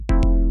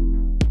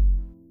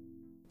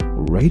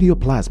Radio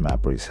Plasma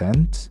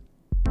presents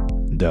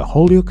the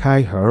Holyoke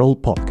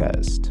Herald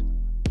podcast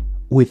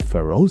with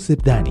Feroz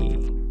Zibdani.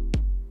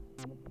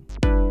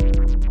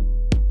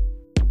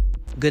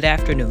 Good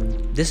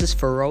afternoon. This is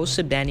Feroz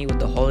Zibdani with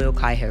the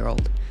Holyoke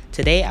Herald.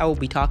 Today I will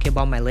be talking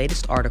about my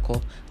latest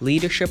article,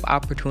 Leadership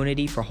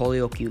Opportunity for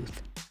Holyoke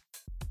Youth.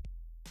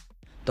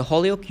 The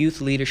Holyoke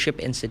Youth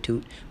Leadership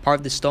Institute, part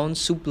of the Stone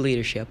Soup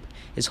Leadership,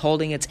 is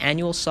holding its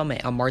annual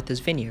summit on Martha's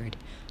Vineyard.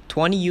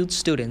 20 youth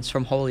students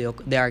from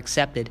Holyoke that are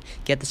accepted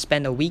get to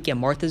spend a week at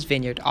Martha's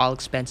Vineyard, all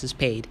expenses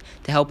paid,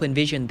 to help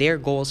envision their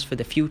goals for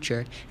the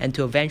future and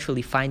to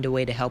eventually find a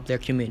way to help their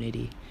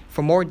community.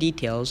 For more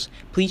details,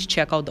 please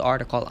check out the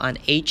article on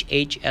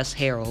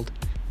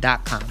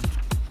hhsherald.com.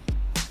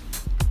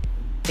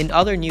 In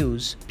other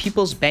news,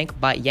 People's Bank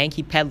bought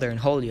Yankee Peddler in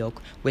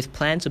Holyoke with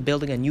plans of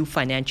building a new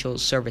financial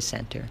service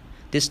center.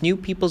 This new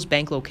People's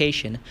Bank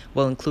location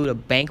will include a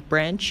bank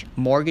branch,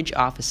 mortgage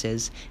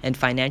offices, and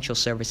financial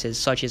services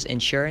such as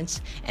insurance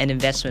and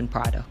investment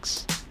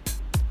products.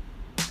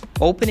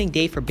 Opening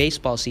day for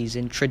baseball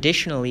season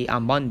traditionally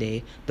on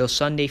Monday, though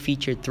Sunday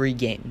featured 3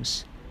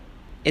 games.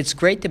 It's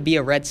great to be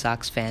a Red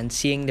Sox fan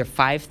seeing their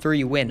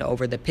 5-3 win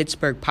over the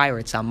Pittsburgh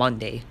Pirates on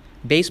Monday.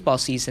 Baseball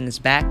season is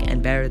back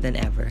and better than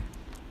ever.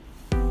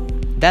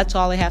 That's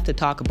all I have to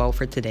talk about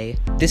for today.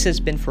 This has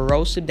been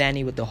Feroz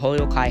Zibdani with the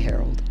Holyoke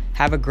Herald.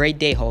 Have a great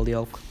day,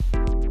 Holyoke.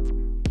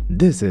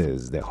 This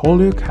is the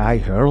Holyoke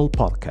Herald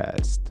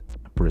podcast,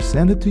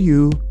 presented to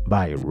you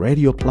by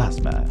Radio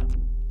Plasma.